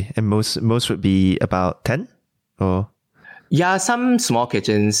 I see. And most would be about 10, or. Yeah, some small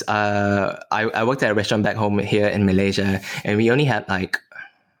kitchens. I worked at a restaurant back home here in Malaysia, and we only had like,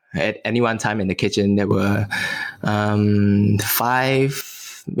 at any one time in the kitchen, there were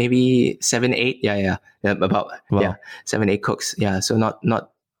 5, maybe 7, 8. About 7, 8 cooks. Yeah, so not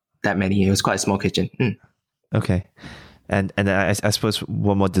that many. It was quite a small kitchen. Okay, and I suppose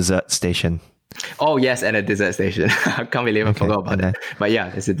one more dessert station. Oh yes, and a dessert station. I can't believe I forgot about that. But yeah,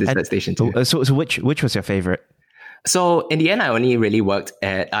 there's a dessert station too. So which was your favorite? So in the end, I only really worked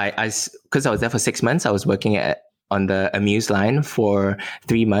at because I was there for 6 months. I was working on the amuse line for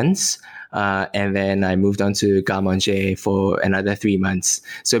 3 months, and then I moved on to garde manger for another 3 months.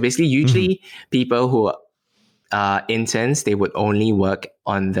 So basically, usually people who interns, they would only work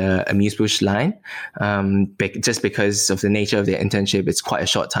on the amuse-bouche line, just because of the nature of their internship. It's quite a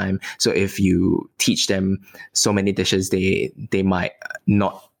short time. So if you teach them so many dishes, they might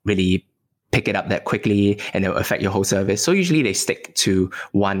not really pick it up that quickly, and it will affect your whole service. So usually they stick to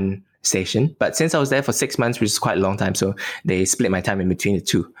one station. But since I was there for 6 months, which is quite a long time, so they split my time in between the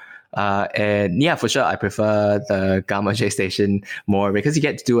two. And yeah, for sure, I prefer the Garde Manger station more because you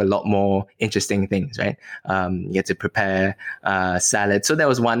get to do a lot more interesting things, right? You get to prepare salad. So there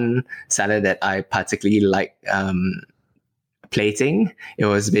was one salad that I particularly liked plating. It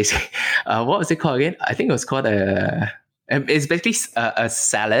was basically, what was it called again? I think it was called it's basically a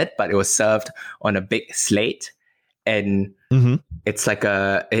salad, but it was served on a big slate. And it's like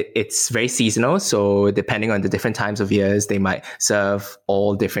it's very seasonal. So depending on the different times of years, they might serve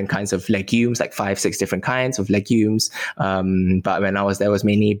all different kinds of legumes, like 5-6 different kinds of legumes. But when I was there, it was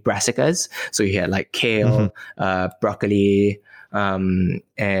mainly brassicas. So you had like kale, broccoli,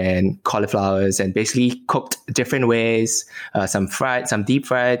 and cauliflowers, and basically cooked different ways. Some fried, some deep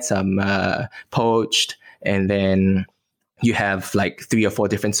fried, some poached, and then you have like 3 or 4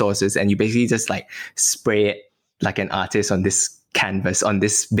 different sauces, and you basically just like spray it like an artist on this canvas, on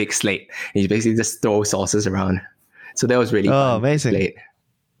this big slate. And you basically just throw sauces around. So that was really fun. Amazing. Slate.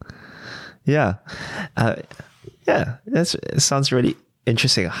 Yeah. It sounds really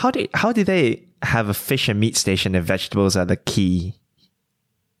interesting. How did they have a fish and meat station and vegetables are the key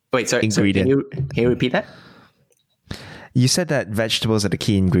ingredient? So can you repeat that? You said that vegetables are the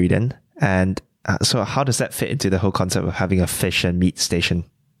key ingredient. And so how does that fit into the whole concept of having a fish and meat station?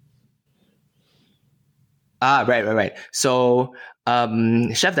 Right. So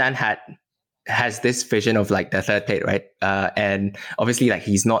Chef Dan has this vision of like the third plate, right? And obviously like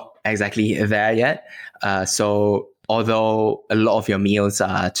he's not exactly there yet. So although a lot of your meals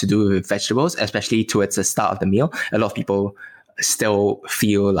are to do with vegetables, especially towards the start of the meal, a lot of people still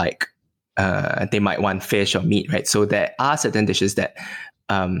feel like they might want fish or meat, right? So there are certain dishes that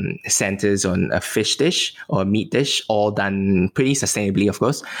centers on a fish dish or a meat dish, all done pretty sustainably, of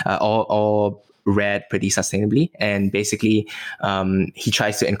course, all read pretty sustainably. And basically, he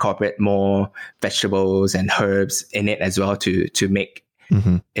tries to incorporate more vegetables and herbs in it as well to make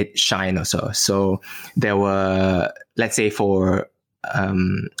it shine also. So there were, let's say so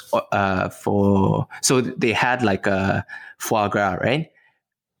they had like a foie gras, right?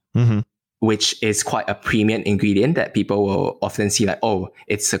 Which is quite a premium ingredient that people will often see like, oh,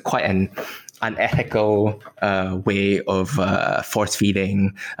 it's quite an unethical way of force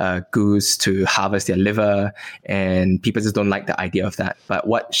feeding goose to harvest their liver, and people just don't like the idea of that. But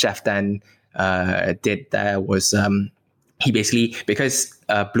what Chef Dan did there was he basically, because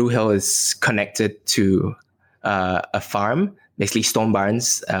Blue Hill is connected to a farm, basically Stone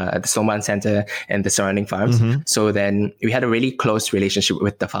Barns, the Stone Barn Center and the surrounding farms. So then we had a really close relationship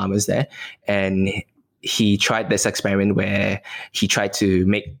with the farmers there, and he tried this experiment where he tried to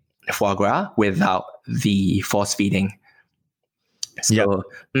make foie gras without the force feeding. So,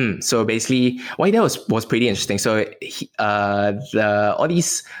 so basically, what he did was pretty interesting. So, all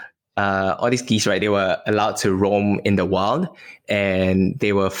these geese, right? They were allowed to roam in the wild, and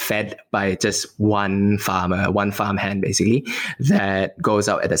they were fed by just one farmer, one farmhand, basically, that goes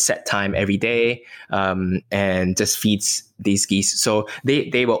out at a set time every day, and just feeds these geese. So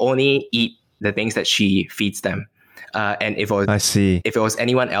they will only eat the things that she feeds them. And if it was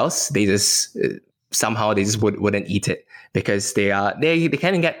anyone else, they just somehow they just wouldn't eat it, because they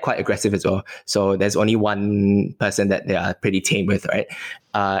can get quite aggressive as well. So there's only one person that they are pretty tame with, right?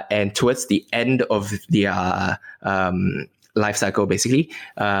 And towards the end of their life cycle, basically,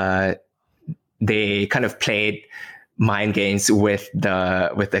 they kind of played mind games with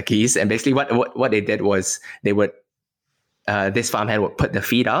the geese. And basically, what they did was they would. This farmhand would put the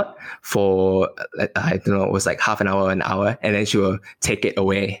feed out for, I don't know, it was like half an hour, and then she will take it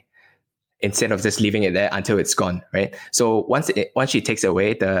away instead of just leaving it there until it's gone, right? So once she takes it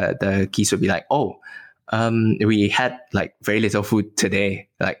away, the geese would be like, oh, we had like very little food today.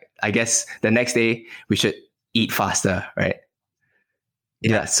 Like, I guess the next day we should eat faster, right?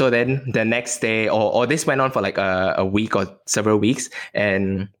 Yeah. So then the next day, or this went on for like a week or several weeks,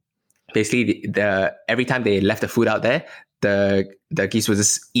 and basically every time they left the food out there, the geese would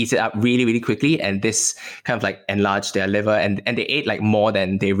just eat it up really, really quickly, and this kind of like enlarged their liver, and they ate like more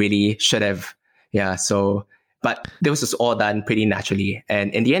than they really should have. Yeah. So, but this was all done pretty naturally,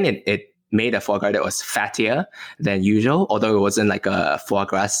 and in the end, it made a foie gras that was fattier than usual, although it wasn't like a foie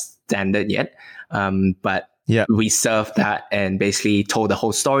gras standard yet. But we served that and basically told the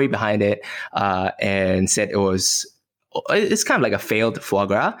whole story behind it, and said it was it's kind of like a failed foie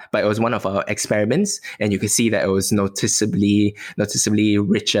gras, but it was one of our experiments, and you could see that it was noticeably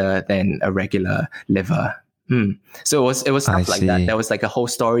richer than a regular liver. So it was stuff like that. There was like a whole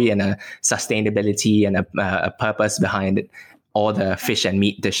story and a sustainability and a purpose behind it, all the fish and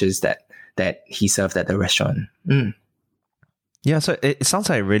meat dishes that he served at the restaurant. Yeah, so it sounds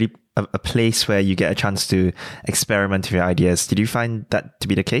like really a place where you get a chance to experiment with your ideas. Did you find that to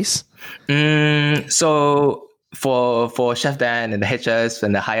be the case? So for Chef Dan and the HRs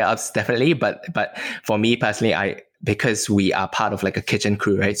and the higher ups, definitely. But for me personally, because we are part of like a kitchen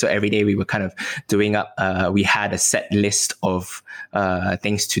crew, right? So every day we were kind of doing up, we had a set list of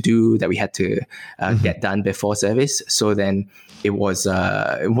things to do that we had to get done before service. So then it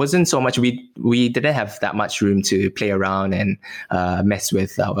wasn't so much, we didn't have that much room to play around and mess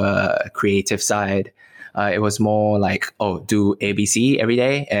with our creative side. It was more like, do ABC every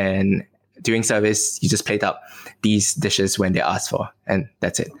day, and during service, you just plate up these dishes when they ask for, and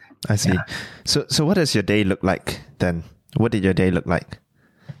that's it. I see. Yeah. So what does your day look like then? What did your day look like?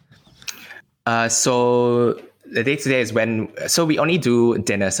 So the day to day is so we only do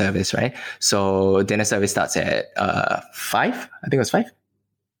dinner service, right? So dinner service starts at 5. I think it was 5.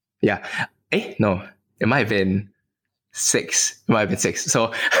 Yeah. No, it might have been 6. It might have been 6.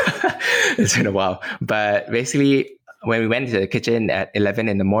 So it's been a while. But basically, when we went to the kitchen at 11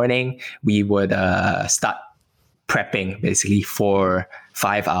 in the morning, we would start prepping basically for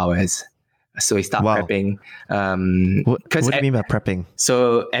 5 hours. So we start prepping. What do you mean by prepping?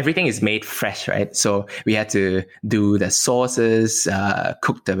 So everything is made fresh, right? So we had to do the sauces,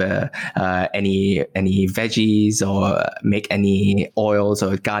 cook any veggies, or make any oils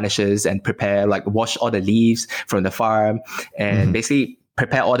or garnishes, and prepare, like wash all the leaves from the farm, and basically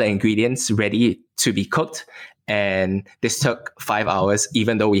prepare all the ingredients ready to be cooked. And this took 5 hours,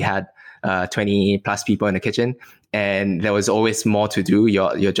 even though we had 20 plus people in the kitchen, and there was always more to do.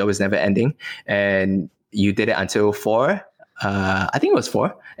 Your job is never ending, and you did it until 4. I think it was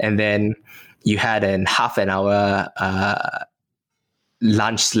 4, and then you had a half an hour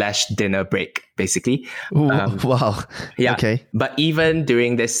lunch/dinner break, basically. Wow. Yeah. Okay. But even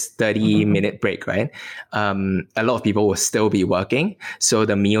during this 30-minute break, right, a lot of people will still be working, so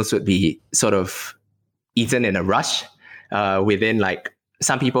the meals would be sort of eaten in a rush. Within, like,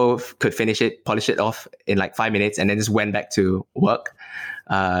 some people could polish it off in like 5 minutes, and then just went back to work.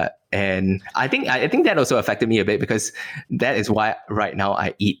 And I think that also affected me a bit, because that is why right now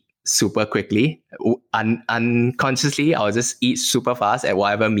I eat super quickly. Unconsciously, I'll just eat super fast at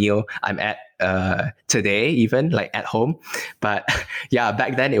whatever meal I'm at today, even like at home. But yeah,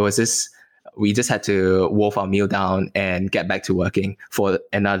 back then it was just, we just had to wolf our meal down and get back to working for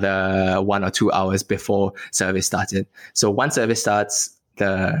another 1 or 2 hours before service started. So once service starts,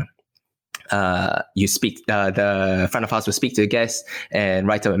 the front of house will speak to the guests and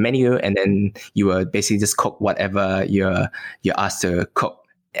write up a menu, and then you will basically just cook whatever you're asked to cook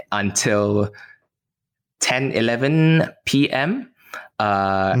until 10-11 p.m.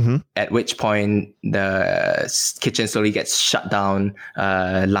 At which point the kitchen slowly gets shut down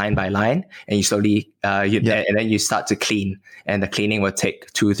line by line, and you slowly and then you start to clean, and the cleaning will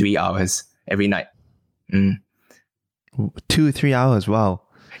take 2-3 hours every night. 2-3 hours, wow.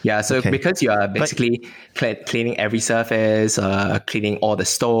 Yeah, so because you are basically cleaning every surface, cleaning all the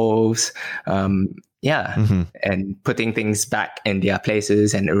stoves, and putting things back in their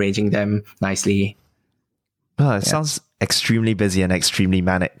places and arranging them nicely. Oh, it sounds extremely busy and extremely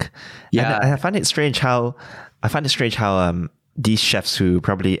manic. Yeah, and I find it strange how these chefs who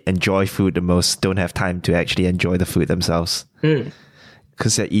probably enjoy food the most don't have time to actually enjoy the food themselves,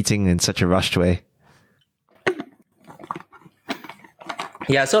 because they're eating in such a rushed way.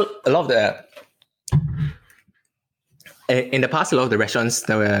 Yeah, so a lot of in the past, a lot of the restaurants,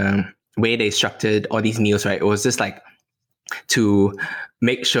 the way they structured all these meals, right, it was just like to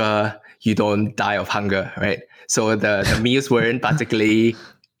make sure you don't die of hunger, right? So the meals weren't particularly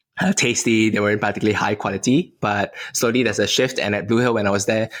tasty, they weren't particularly high quality, but slowly there's a shift. And at Blue Hill, when I was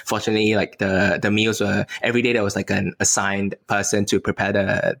there, fortunately, like the meals were, every day there was like an assigned person to prepare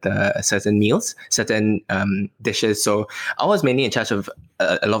the certain meals, certain dishes. So I was mainly in charge of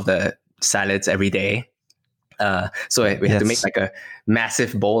a lot of the salads every day. So we had to make like a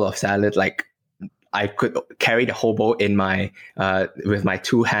massive bowl of salad. Like I could carry the whole bowl in my with my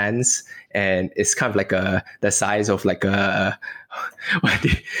 2 hands, and it's kind of like the size of like a what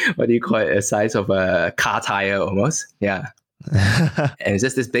do you call it? A size of a car tire almost. Yeah. And it's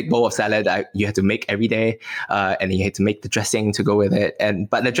just this big bowl of salad that you had to make every day, and you had to make the dressing to go with it.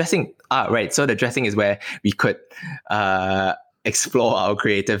 But the dressing, right? So the dressing is where we could explore our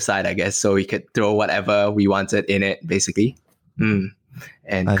creative side, I guess. So we could throw whatever we wanted in it, basically.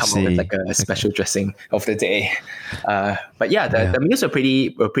 And I come up with see. like a special dressing of the day. But yeah, Yeah. the meals were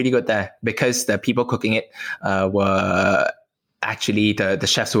pretty good there because the people cooking it were actually the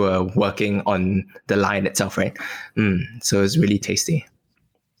chefs were working on the line itself, right? So it was really tasty.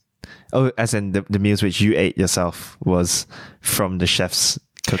 Oh, as in the meals which you ate yourself was from the chefs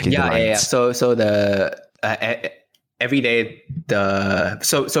cooking the Yeah. lines. So the every day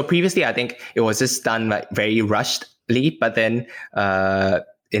so previously I think it was just done like very rushedly, but then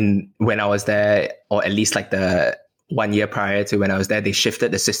when I was there, or at least like the 1 year prior to when I was there, they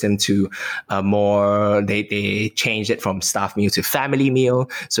shifted the system to more. They changed it from staff meal to family meal,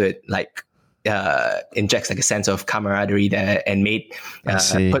 so it like injects like a sense of camaraderie there and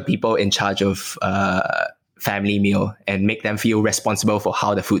put people in charge of family meal and make them feel responsible for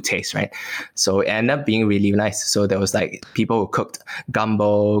how the food tastes, right? So it ended up being really nice. So there was like people who cooked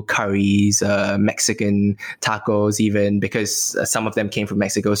gumbo, curries, Mexican tacos, even because some of them came from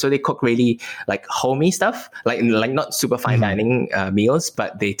Mexico. So they cook really like homey stuff, like not super fine dining meals,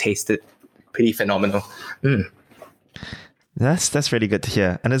 but they tasted pretty phenomenal. That's really good to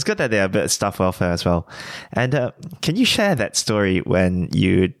hear. And it's good that they're a bit of staff welfare as well. And can you share that story when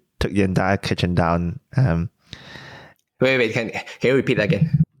you took the entire kitchen down? Wait, can you repeat that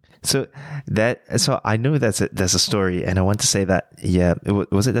again? So I know there's a story, and I want to say that, yeah,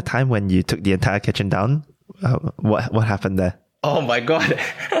 was it the time when you took the entire kitchen down? What happened there? Oh my god.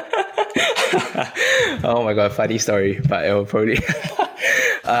 Oh my god, funny story, but it will probably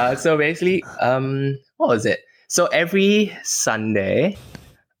so basically what was it? So every Sunday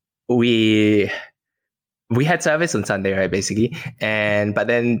we had service on Sunday, right, basically. But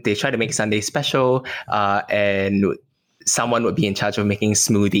then they try to make Sunday special, and someone would be in charge of making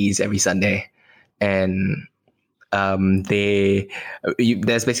smoothies every Sunday. And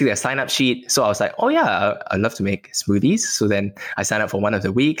there's basically a sign-up sheet. So I was like, oh yeah, I'd love to make smoothies. So then I signed up for one of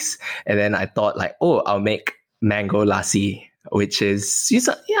the weeks, and then I thought like, oh, I'll make mango lassi, which is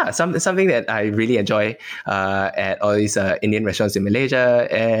something that I really enjoy at all these Indian restaurants in Malaysia,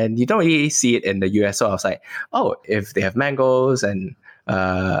 and you don't really see it in the US. So I was like, oh, if they have mangoes and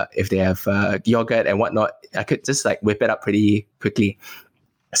if they have yogurt and whatnot, I could just like whip it up pretty quickly.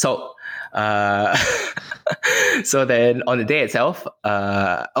 So so then on the day itself,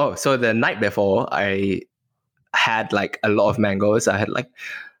 so the night before, I had like a lot of mangoes. I had like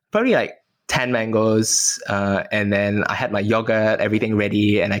probably like 10 mangoes, and then I had my yogurt, everything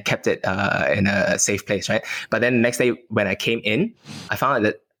ready, and I kept it in a safe place, right? But then the next day when I came in, I found out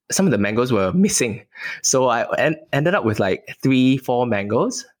that some of the mangoes were missing. So I ended up with like 3-4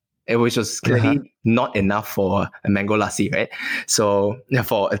 mangoes, which was clearly not enough for a mango lassi, right? So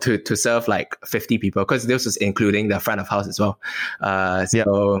to serve like 50 people, because this was including the front of house as well.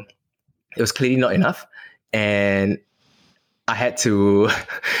 So it was clearly not enough. And I had to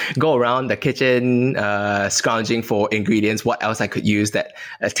go around the kitchen, scrounging for ingredients, what else I could use that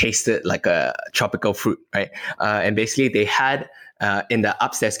tasted like a tropical fruit, right? And basically they had in the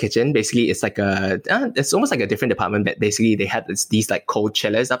upstairs kitchen, basically it's like it's almost like a different department, but basically they had these like cold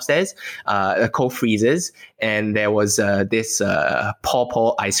chillers upstairs, cold freezers, and there was this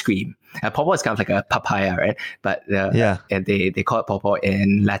pawpaw ice cream. Pawpaw is kind of like a papaya, right? But and they call it pawpaw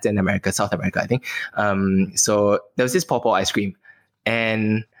in Latin America, South America, I think. So there was this pawpaw ice cream,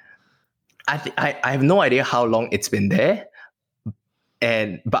 and I have no idea how long it's been there.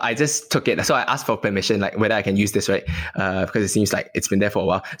 But I just took it. So I asked for permission, like whether I can use this, right? Because it seems like it's been there for a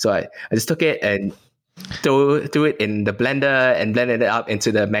while. So I just took it and threw it in the blender and blended it up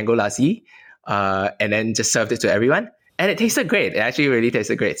into the mango lassi, and then just served it to everyone. And it tasted great. It actually really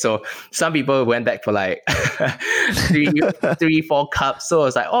tasted great. So some people went back for like 3-4 cups. So I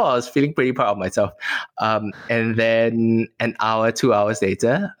was like, I was feeling pretty proud of myself. And then 2 hours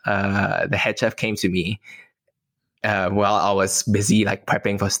later, the head chef came to me while I was busy like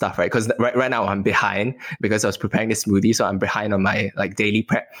prepping for stuff, right? Because right now I'm behind because I was preparing this smoothie, so I'm behind on my like daily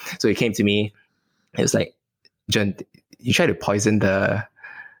prep. So he came to me. It was like, John, you try to poison the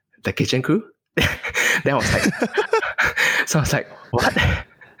kitchen crew? Then I was like, so I was like, what?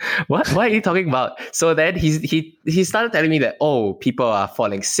 What are you talking about? So then he started telling me that, people are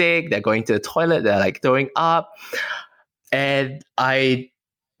falling sick, they're going to the toilet, they're like throwing up, and I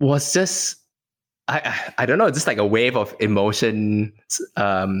was just. I don't know, just like a wave of emotion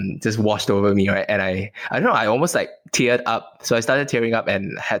just washed over me, right? And I don't know, I almost like teared up. So I started tearing up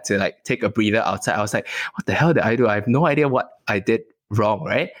and had to like take a breather outside. I was like, what the hell did I do? I have no idea what I did wrong,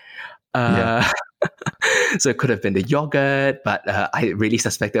 right? So it could have been the yogurt, but I really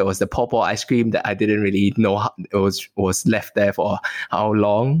suspected it was the pawpaw ice cream that I didn't really know how it was left there for how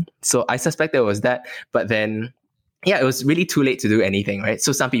long. So I suspected it was that, but then yeah, it was really too late to do anything, right?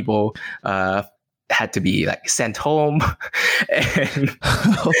 So some people had to be like sent home, and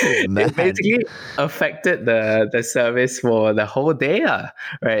it basically affected the service for the whole day,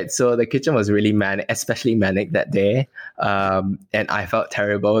 right? So the kitchen was really manic, especially manic that day, and I felt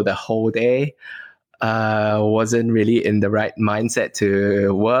terrible the whole day. Wasn't really in the right mindset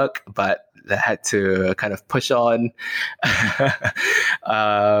to work, but I had to kind of push on.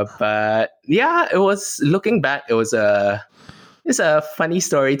 But yeah, it was, looking back, it's a funny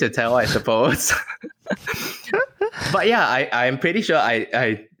story to tell, I suppose. But yeah, I'm pretty sure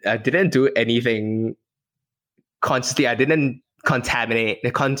I didn't do anything consciously. I didn't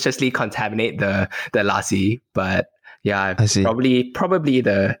consciously contaminate the lassi, but yeah, I see. Probably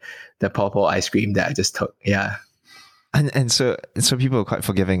the pawpaw ice cream that I just took. Yeah. And so people are quite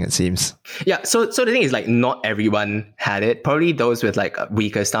forgiving, it seems. Yeah. So the thing is, like, not everyone had it. Probably those with like a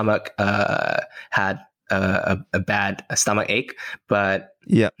weaker stomach had a bad stomach ache. But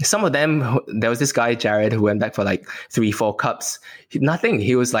yeah, some of them, there was this guy, Jared, who went back for like 3-4 cups. Nothing.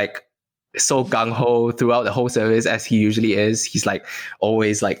 He was like so gung-ho throughout the whole service, as he usually is. He's like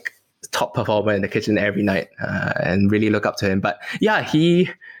always like top performer in the kitchen every night, and really look up to him. But yeah, he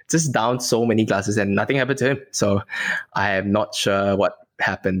just downed so many glasses and nothing happened to him. So I am not sure what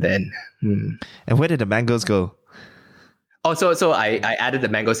happened then. And where did the mangoes go? Oh, so I added the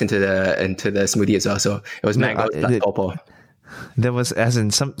mangoes into the smoothie as well. So it was mangoes plus pawpaw. There was, as in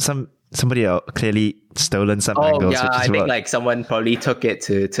somebody clearly stolen some mangoes. Oh yeah, I think like someone probably took it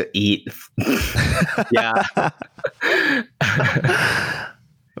to eat. Yeah.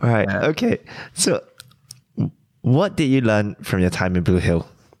 Right. Yeah. Okay. So, what did you learn from your time in Blue Hill?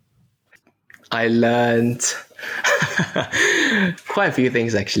 I learned quite a few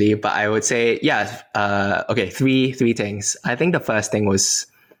things, actually, but I would say, okay, three things. I think the first thing was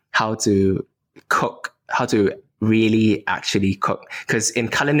how to cook, how to really actually cook. Because in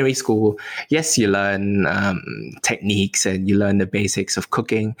culinary school, yes, you learn techniques and you learn the basics of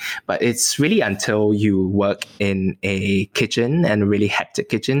cooking, but it's really until you work in a kitchen, and a really hectic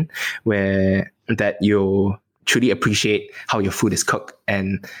kitchen, where that you truly appreciate how your food is cooked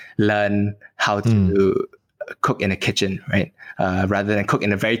and learn how to cook in a kitchen, right? Rather than cook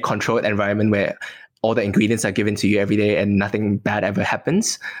in a very controlled environment where all the ingredients are given to you every day and nothing bad ever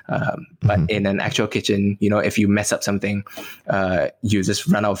happens. But in an actual kitchen, if you mess up something, you just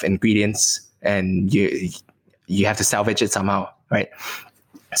run out of ingredients and you have to salvage it somehow, right?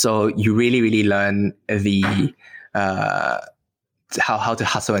 So you really, really learn the how to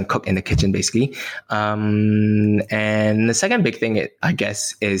hustle and cook in the kitchen, basically. And the second big thing, I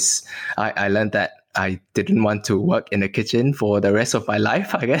guess, is I learned that I didn't want to work in the kitchen for the rest of my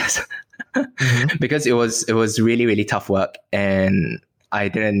life, I guess. Because it was really, really tough work, and I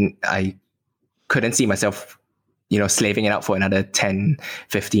couldn't see myself, slaving it out for another 10,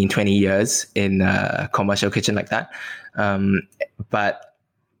 15, 20 years in a commercial kitchen like that. But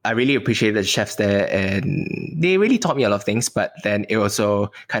I really appreciated the chefs there, and they really taught me a lot of things, but then it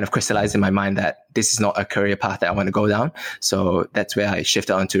also kind of crystallized in my mind that this is not a career path that I want to go down. So that's where I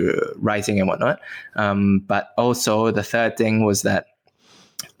shifted onto writing and whatnot. But also the third thing was that,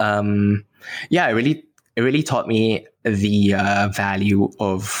 it really taught me the value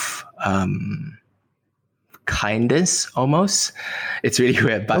of kindness, almost. It's really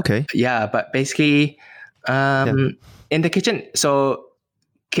weird, but okay. Yeah, but basically, in the kitchen, so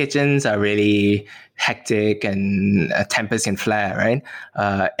kitchens are really hectic, and tempers can flare, right?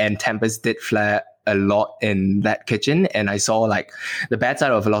 And tempers did flare a lot in that kitchen, and I saw like the bad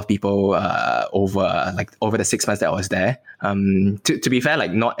side of a lot of people over the 6 months that I was there. To be fair,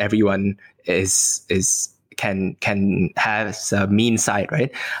 like not everyone can have a mean side,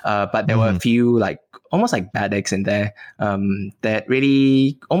 right? But there were a few like almost like bad eggs in there that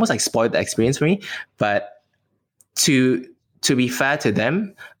really almost like spoiled the experience for me. But to be fair to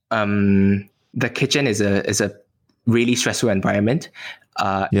them, the kitchen is a really stressful environment.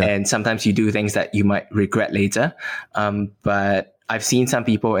 And sometimes you do things that you might regret later. But I've seen some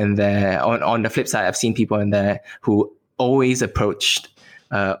people in there, on the flip side, I've seen people in there who always approached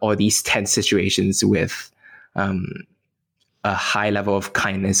all these tense situations with a high level of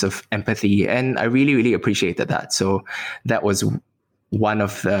kindness, of empathy. And I really, really appreciated that. So that was one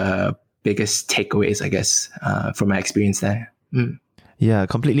of the biggest takeaways, I guess, from my experience there. Yeah, I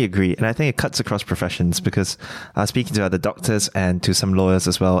completely agree. And I think it cuts across professions, because I was speaking to other doctors and to some lawyers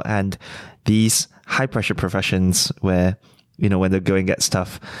as well. And these high pressure professions where, when they're going at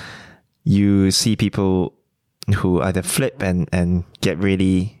stuff, you see people who either flip and get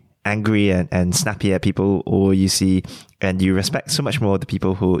really angry and snappy at people, or you see and you respect so much more the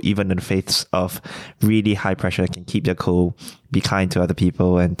people who, even in the face of really high pressure, can keep their cool, be kind to other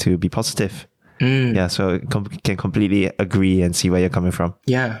people, and to be positive. Yeah, so can completely agree and see where you're coming from.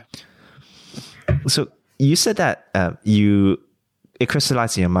 Yeah. So you said that it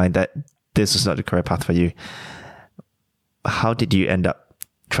crystallized in your mind that this was not the career path for you. How did you end up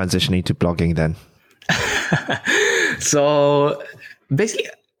transitioning to blogging then? So basically,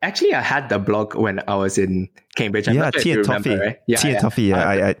 actually, I had the blog when I was in Cambridge. Tea and Toffee. Right? Tea and Toffee.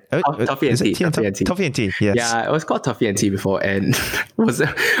 Yeah, Toffee and Tea. Toffee and Tea. Yes. Yeah, it was called Toffee and Tea before, and wasn't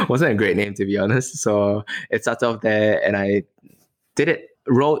a great name, to be honest. So it started off there, and I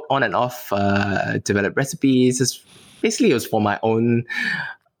wrote on and off, developed recipes. Basically, it was for my own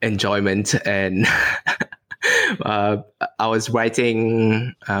enjoyment, and I was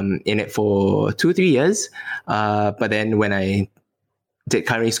writing in it for 2-3 years. But then when I did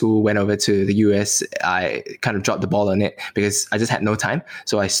culinary school, went over to the US, I kind of dropped the ball on it because I just had no time.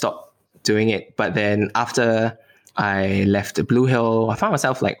 So I stopped doing it. But then after I left Blue Hill, I found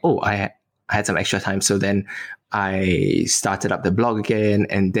myself like, I had some extra time. So then I started up the blog again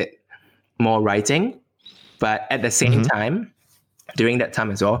and did more writing. But at the same time, during that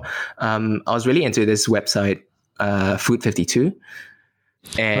time as well, I was really into this website, Food 52.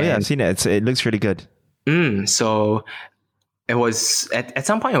 And I've seen it. It looks really good. So it was at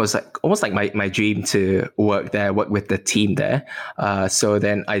some point, it was like almost like my dream to work with the team there. So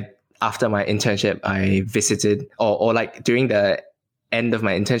then after my internship, I visited, or like during the end of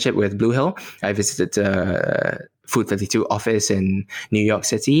my internship with Blue Hill, I visited the Food 52 office in New York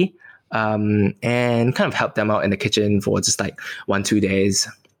City, and kind of helped them out in the kitchen for just like 1-2 days.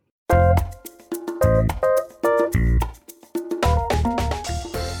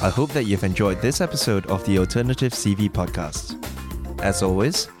 I hope that you've enjoyed this episode of the Alternative CV podcast. As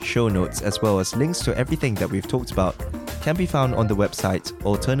always, show notes as well as links to everything that we've talked about can be found on the website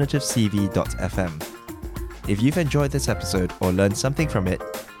alternativecv.fm. If you've enjoyed this episode or learned something from it,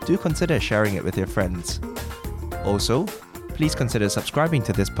 do consider sharing it with your friends. Also, please consider subscribing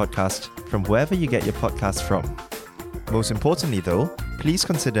to this podcast from wherever you get your podcasts from. Most importantly though, please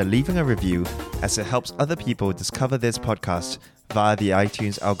consider leaving a review as it helps other people discover this podcast via the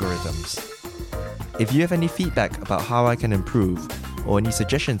iTunes algorithms. If you have any feedback about how I can improve or any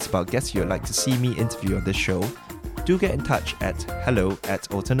suggestions about guests you'd like to see me interview on this show, do get in touch at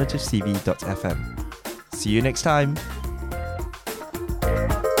hello@alternativecv.fm. See you next time!